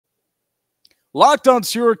Locked on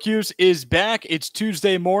Syracuse is back. It's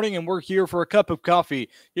Tuesday morning, and we're here for a cup of coffee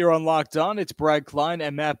here on Locked On. It's Brad Klein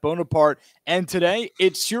and Matt Bonaparte, and today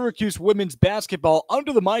it's Syracuse women's basketball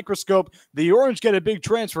under the microscope. The Orange get a big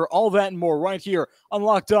transfer, all that and more right here on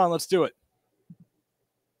Locked On. Let's do it.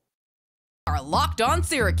 Are Locked On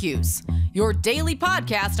Syracuse, your daily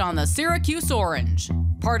podcast on the Syracuse Orange,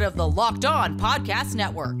 part of the Locked On Podcast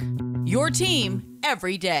Network. Your team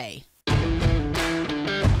every day.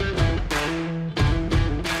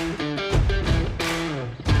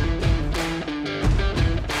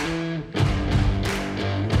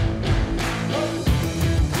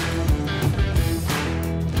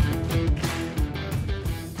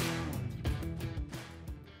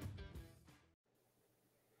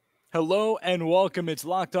 Hello and welcome. It's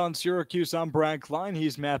Locked On Syracuse. I'm Brad Klein.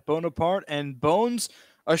 He's Matt Bonaparte. And Bones,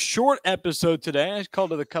 a short episode today. I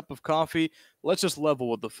called it a cup of coffee. Let's just level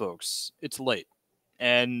with the folks. It's late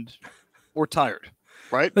and we're tired,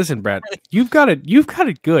 right? Listen, Brad, you've got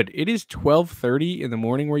it good. It is 12:30 in the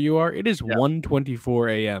morning where you are. It is 1:24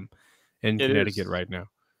 a.m. in Connecticut right now.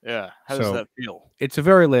 Yeah. How does that feel? It's a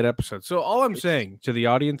very late episode. So all I'm saying to the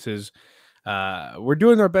audience is we're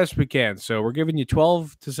doing our best we can. So we're giving you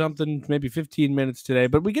 12 to something, maybe 15 minutes today,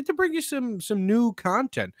 but we get to bring you some new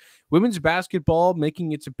content. Women's basketball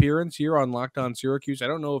making its appearance here on Locked On Syracuse. I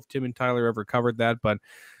don't know if Tim and Tyler ever covered that, but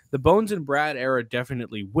the Bones and Brad era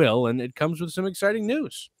definitely will, and it comes with some exciting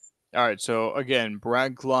news. All right, so again,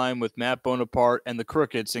 Brad Klein with Matt Bonaparte and the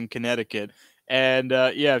Crickets in Connecticut. And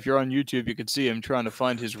if you're on YouTube, you can see him trying to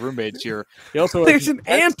find his roommates here. He also There's an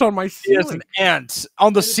ant on my ceiling. He has an ant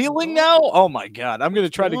on the ceiling now. Oh my God! I'm going to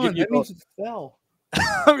try to give you. That means it fell.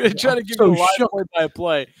 I'm going to try to give you a live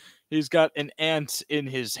play-by-play. He's got an ant in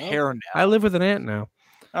his hair now. I live with an ant now.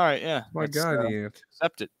 All right, yeah. My God, the ant.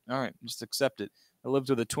 Accept it. All right, just accept it. I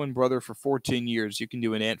lived with a twin brother for 14 years. You can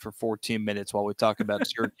do an ant for 14 minutes while we talk about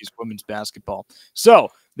Syracuse women's basketball. So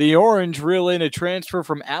the Orange reel in a transfer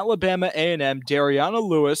from Alabama A&M, Dariauna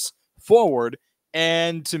Lewis, forward.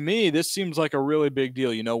 And to me, this seems like a really big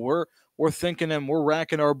deal. You know, we're thinking and we're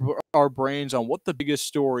racking our brains on what the biggest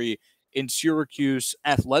story in Syracuse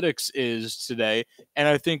athletics is today. And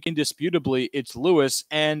I think indisputably it's Lewis.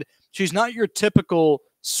 And she's not your typical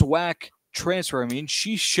SWAC transfer. I mean,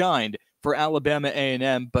 she shined for Alabama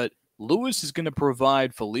A&M, but Lewis is going to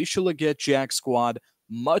provide Felicia Leggett-Jack's squad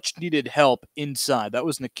much-needed help inside. That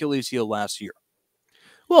was an Achilles heel last year.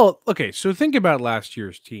 Well, okay, so think about last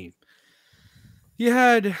year's team. You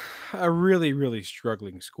had a really, really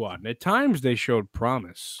struggling squad, and at times they showed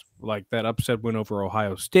promise, like that upset win over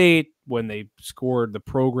Ohio State when they scored the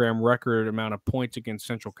program record amount of points against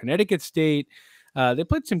Central Connecticut State. They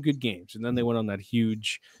played some good games, and then they went on that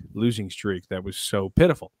huge losing streak that was so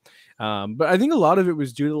pitiful. But I think a lot of it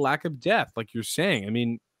was due to lack of depth, like you're saying. I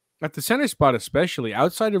mean, at the center spot especially,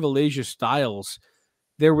 outside of Alasia Styles,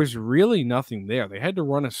 there was really nothing there. They had to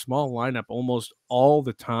run a small lineup almost all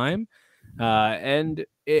the time. And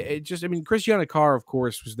it just, I mean, Christiana Carr, of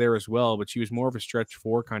course, was there as well, but she was more of a stretch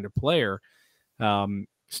four kind of player.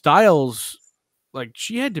 Styles, like,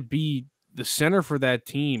 she had to be the center for that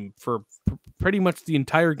team for pretty much the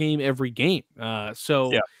entire game, every game.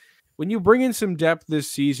 When you bring in some depth this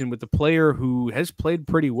season with the player who has played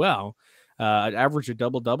pretty well, averaged a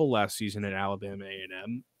double-double last season at Alabama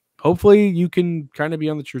A&M, hopefully you can kind of be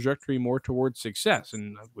on the trajectory more towards success.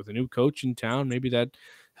 And with a new coach in town, maybe that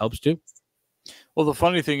helps too. Well, the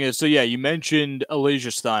funny thing is, you mentioned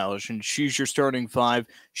Alasia Styles, and she's your starting five.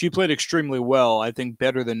 She played extremely well, I think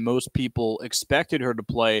better than most people expected her to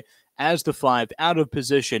play as the five, out of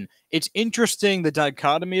position. It's interesting, the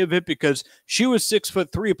dichotomy of it, because she was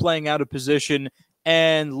 6'3" playing out of position,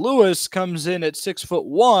 and Lewis comes in at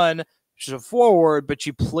 6'1". She's a forward, but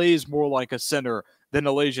she plays more like a center than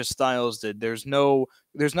Alasia Styles did. There's not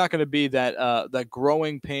going to be that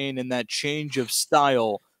growing pain and that change of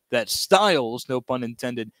style that Styles, no pun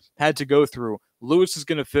intended, had to go through. Lewis is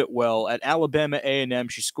going to fit well. At Alabama A&M,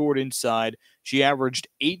 she scored inside. She averaged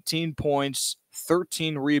 18 points,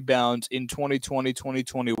 13 rebounds in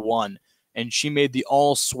 2020-2021, and she made the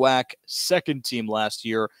all-SWAC second team last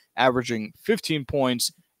year, averaging 15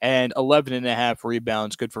 points and 11.5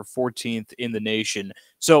 rebounds, good for 14th in the nation.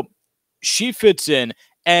 So she fits in,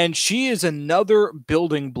 and she is another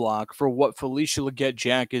building block for what Felicia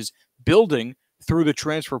Leggett-Jack is building through the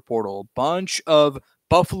transfer portal. Bunch of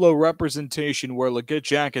Buffalo representation where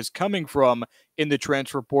Leggett-Jack is coming from in the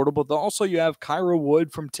transfer portal, but also you have Kyra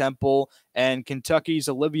Wood from Temple and Kentucky's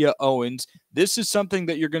Olivia Owens. This is something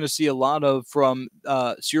that you're going to see a lot of from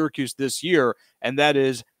Syracuse this year, and that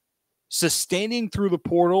is sustaining through the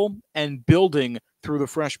portal and building through the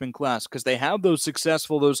freshman class because they have those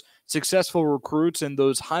successful recruits and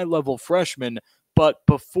those high-level freshmen. But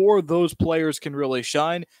before those players can really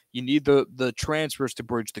shine, you need the transfers to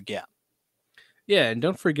bridge the gap. Yeah, and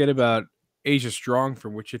don't forget about Asia Strong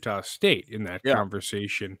from Wichita State in that Yeah.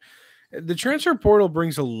 conversation. The transfer portal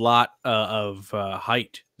brings a lot of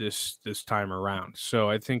height this time around. So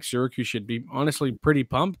I think Syracuse should be honestly pretty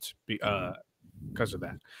pumped because of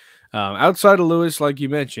that. Outside of Lewis, like you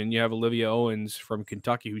mentioned, you have Olivia Owens from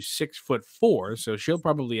Kentucky, who's 6'4", so she'll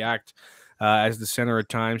probably act as the center at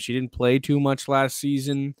times. She didn't play too much last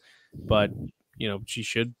season, but she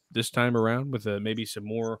should this time around with maybe some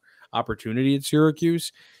more opportunity at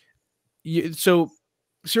Syracuse. So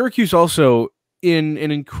Syracuse also in an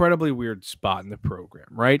incredibly weird spot in the program,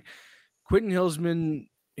 right? Quentin Hillsman,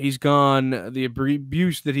 he's gone. The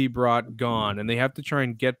abuse that he brought, gone. And they have to try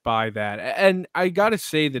and get by that. And I got to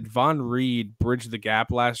say that Von Reed bridged the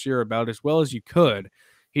gap last year about as well as you could.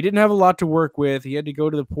 He didn't have a lot to work with. He had to go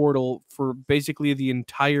to the portal for basically the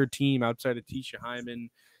entire team outside of Tisha Hyman,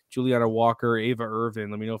 Juliana Walker, Ava Irvin.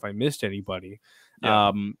 Let me know if I missed anybody.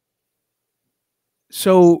 Yeah.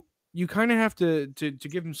 So you kind of have to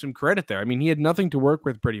give him some credit there. I mean, he had nothing to work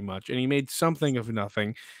with pretty much, and he made something of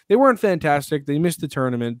nothing. They weren't fantastic. They missed the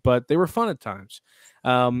tournament, but they were fun at times.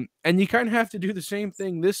 And you kind of have to do the same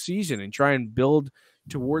thing this season and try and build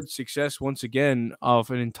towards success once again of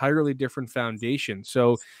an entirely different foundation.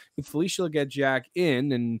 So with Felicia Legette-Jack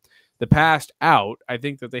in and the past out, I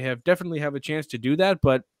think that they definitely have a chance to do that,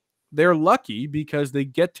 but they're lucky because they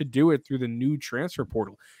get to do it through the new transfer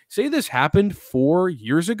portal. Say this happened 4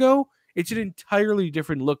 years ago, it's an entirely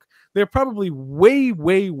different look. They're probably way,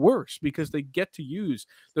 way worse because they get to use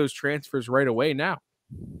those transfers right away now.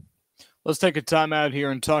 Let's take a time out here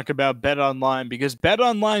and talk about BetOnline because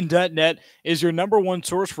BetOnline.net is your #1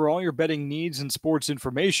 source for all your betting needs and sports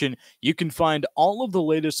information. You can find all of the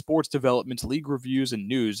latest sports developments, league reviews, and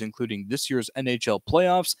news, including this year's NHL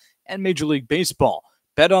playoffs and Major League Baseball.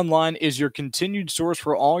 BetOnline is your continued source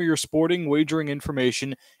for all your sporting wagering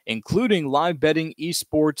information, including live betting,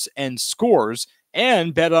 esports, and scores.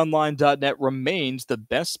 And BetOnline.net remains the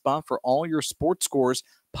best spot for all your sports scores,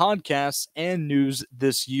 podcasts, and news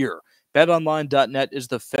this year. BetOnline.net is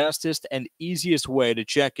the fastest and easiest way to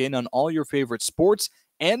check in on all your favorite sports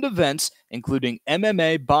and events, including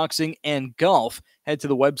MMA, boxing, and golf. Head to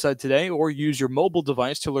the website today or use your mobile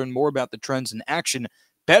device to learn more about the trends in action.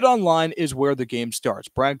 BetOnline is where the game starts.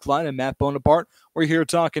 Brad Klein and Matt Bonaparte, we're here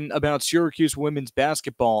talking about Syracuse women's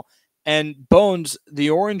basketball. And Bones,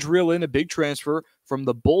 the Orange reel in a big transfer from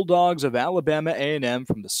the Bulldogs of Alabama A&M,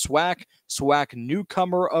 from the SWAC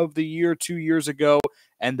newcomer of the year 2 years ago,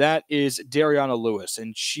 and that is Dariauna Lewis.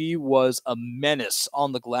 And she was a menace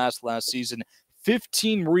on the glass last season.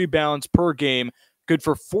 15 rebounds per game, good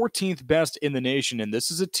for 14th best in the nation. And this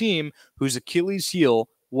is a team whose Achilles heel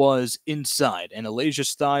was inside. And Alasia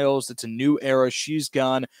Styles, it's a new era. She's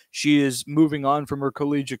gone. She is moving on from her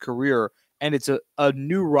collegiate career, and it's a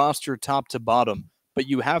new roster top to bottom. But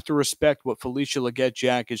you have to respect what Felicia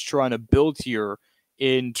Legette-Jack is trying to build here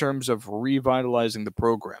in terms of revitalizing the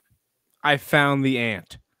program. I found the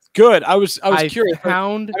ant. Good. I was curious. I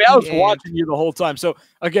was watching you the whole time. So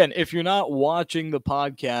again, if you're not watching the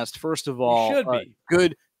podcast, first of all, you should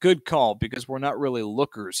be. Good call, because we're not really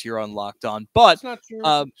lookers here on Locked On. But that's not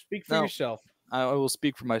true. Speak for yourself. I will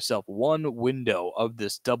speak for myself. One window of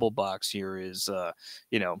this double box here is,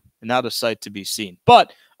 not a sight to be seen.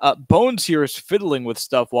 But Bones here is fiddling with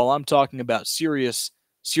stuff while I'm talking about serious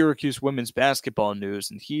Syracuse women's basketball news,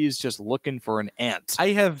 and he's just looking for an ant. I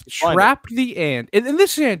have trapped the ant, and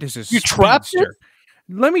this ant is a speedster. You trapped it?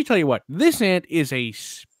 Let me tell you what, this ant is a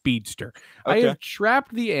speedster. Okay. I have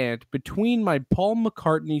trapped the ant between my Paul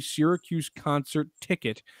McCartney Syracuse concert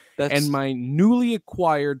ticket and my newly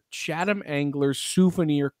acquired Chatham Anglers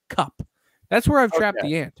souvenir cup. That's where I've trapped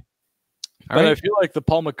the ant. But I feel like the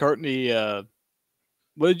Paul McCartney,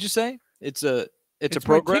 what did you say? It's a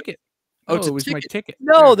program? My ticket. Oh, it was my ticket.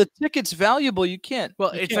 No, yeah. The ticket's valuable. You can't.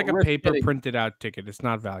 Well, it's like a paper printed out ticket. It's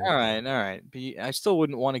not valuable. All right. But I still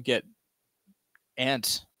wouldn't want to get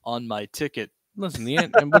ant on my ticket. Listen, the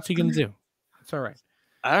ant. And what's he gonna do? It's all right.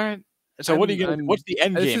 All right. So what are you gonna? What's the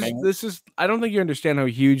end game? This is. I don't think you understand how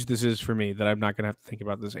huge this is for me. That I'm not gonna have to think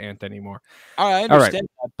about this ant anymore. All right, I understand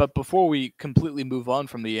that. But before we completely move on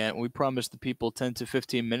from the ant, we promised the people 10 to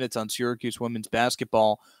 15 minutes on Syracuse women's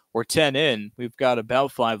basketball. We're 10 in. We've got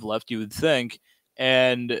about 5 left, you would think.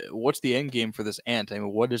 And what's the end game for this ant? I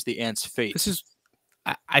mean, what is the ant's fate? This is.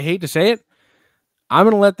 I hate to say it.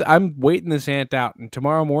 I'm waiting this ant out, and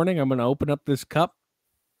tomorrow morning I'm gonna open up this cup,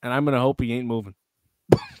 and I'm gonna hope he ain't moving.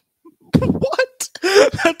 What?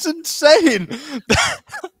 That's insane.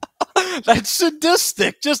 That's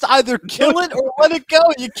sadistic. Just either kill it or let it go.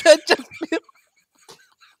 You can't just...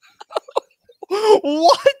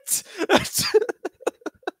 What?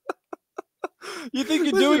 You think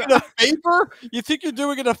you're doing it a favor? You think you're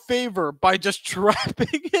doing it a favor by just trapping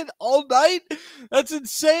it all night? That's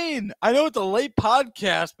insane. I know it's a late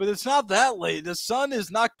podcast, but it's not that late. The sun is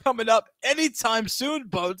not coming up anytime soon,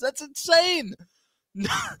 Bones. That's insane.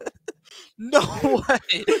 No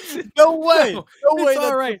way. No way. No way. It's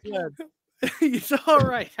all right. It's all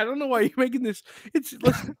right. I don't know why you're making this.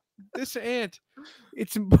 Listen, this ant.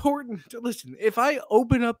 It's important to listen. If I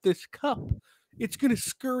open up this cup, it's going to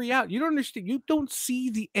scurry out. You don't understand. You don't see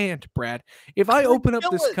the ant, Brad. If I open up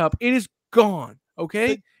this cup, it is gone.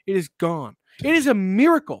 Okay? It is gone. It is a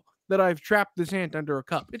miracle that I've trapped this ant under a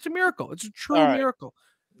cup. It's a miracle. It's a true miracle.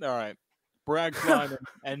 All right. Brad Klein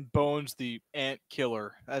and Bones, the ant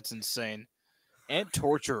killer. That's insane. Ant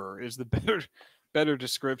torturer is the better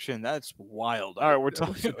description. That's wild. All right, we're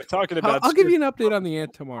talking about... I'll give you an update on the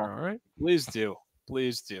ant tomorrow, all right? Please do.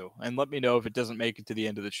 Please do. And let me know if it doesn't make it to the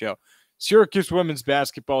end of the show. Syracuse women's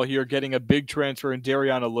basketball here getting a big transfer in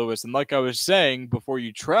Dariauna Lewis. And like I was saying before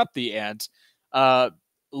you trap the ant,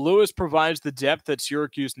 Lewis provides the depth that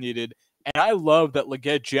Syracuse needed. And I love that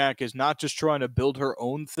Leggett Jack is not just trying to build her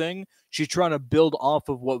own thing. She's trying to build off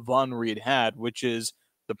of what Von Reed had, which is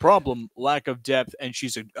the problem, lack of depth, and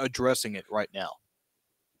she's addressing it right now.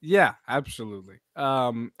 Yeah, absolutely.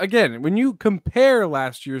 Again, when you compare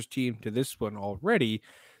last year's team to this one already,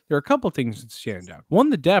 there are a couple things that stand out. One,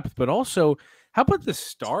 the depth, but also, how about the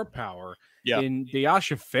star power in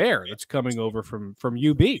Dayasha Fair that's coming over from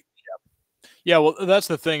UB? Yeah, well, that's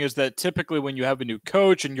the thing is that typically when you have a new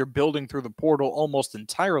coach and you're building through the portal almost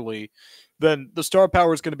entirely, then the star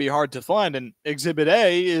power is going to be hard to find. And Exhibit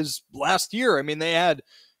A is last year. I mean, they had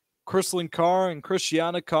Chrislyn Carr and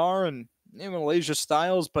Christiana Carr and even Malaysia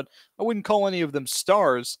Styles, but I wouldn't call any of them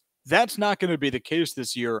stars. That's not going to be the case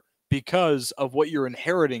this year because of what you're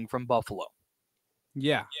inheriting from Buffalo.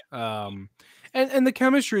 Yeah. And the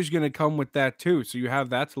chemistry is going to come with that too. So you have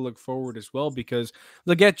that to look forward as well, because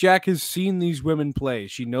Leggett Jack has seen these women play.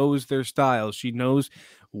 She knows their styles. She knows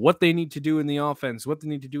what they need to do in the offense, what they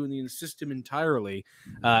need to do in the system entirely.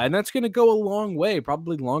 And that's going to go a long way,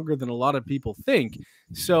 probably longer than a lot of people think.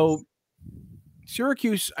 So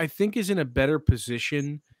Syracuse, I think, is in a better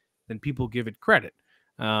position than people give it credit.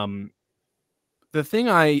 The thing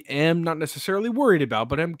I am not necessarily worried about,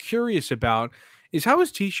 but I'm curious about, is how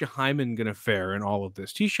is Tisha Hyman going to fare in all of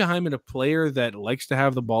this? Tisha Hyman, a player that likes to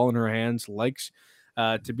have the ball in her hands, likes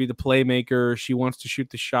to be the playmaker. She wants to shoot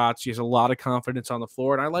the shots. She has a lot of confidence on the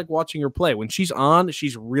floor, and I like watching her play. When she's on,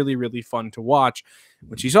 she's really, really fun to watch.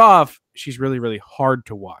 When she's off, she's really, really hard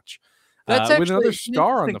to watch. That's with another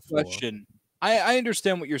star on the floor. Question. I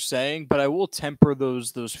understand what you're saying, but I will temper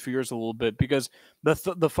those fears a little bit, because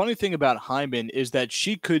the funny thing about Hyman is that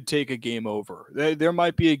she could take a game over. There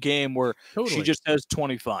might be a game where she just has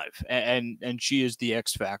 25 and she is the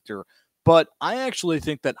X factor. But I actually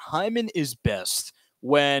think that Hyman is best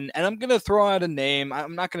when, and I'm going to throw out a name.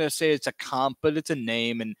 I'm not going to say it's a comp, but it's a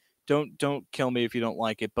name, and don't kill me if you don't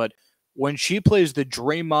like it. But when she plays the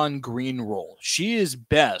Draymond Green role, she is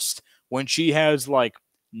best when she has like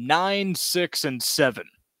 9, 6, and 7.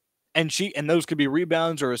 And those could be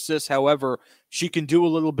rebounds or assists. However, she can do a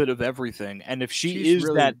little bit of everything. And if she's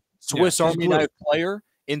really, that Swiss Army knife player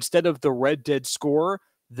instead of the red dead scorer,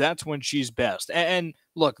 that's when she's best. And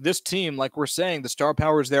look, this team, like we're saying, the star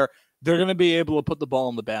power is there. They're going to be able to put the ball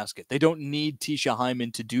in the basket. They don't need Tisha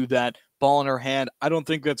Hyman to do that. Ball in her hand, I don't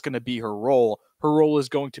think that's going to be her role. Her role is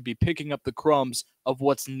going to be picking up the crumbs of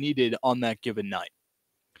what's needed on that given night.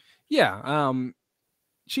 Yeah,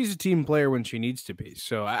 she's a team player when she needs to be.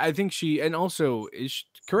 So I think she, and also,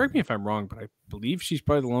 correct me if I'm wrong, but I believe she's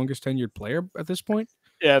probably the longest tenured player at this point.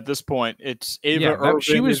 Yeah, at this point. It's Ava Irvin.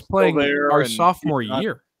 She was playing our sophomore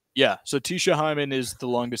year. Yeah, so Tisha Hyman is the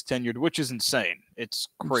longest tenured, which is insane. It's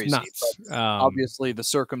crazy. It's nuts. Obviously, the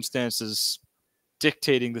circumstances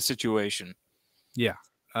dictating the situation. Yeah.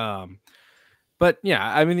 But yeah,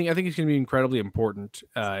 I mean, I think it's going to be incredibly important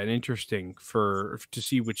and interesting to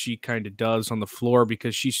see what she kind of does on the floor,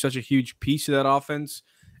 because she's such a huge piece of that offense.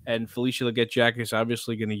 And Felicia Leggett Jack is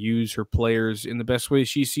obviously going to use her players in the best way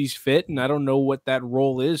she sees fit. And I don't know what that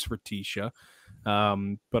role is for Tisha,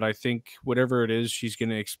 but I think whatever it is, she's going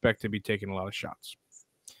to expect to be taking a lot of shots.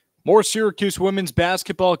 More Syracuse women's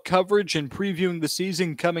basketball coverage and previewing the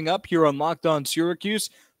season coming up here on Locked On Syracuse.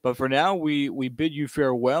 But for now, we bid you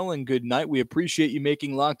farewell and good night. We appreciate you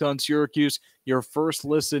making Locked On Syracuse your first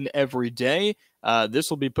listen every day. This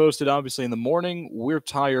will be posted, obviously, in the morning. We're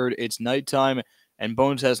tired. It's nighttime. and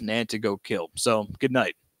Bones has an ant to go kill. So good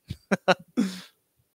night.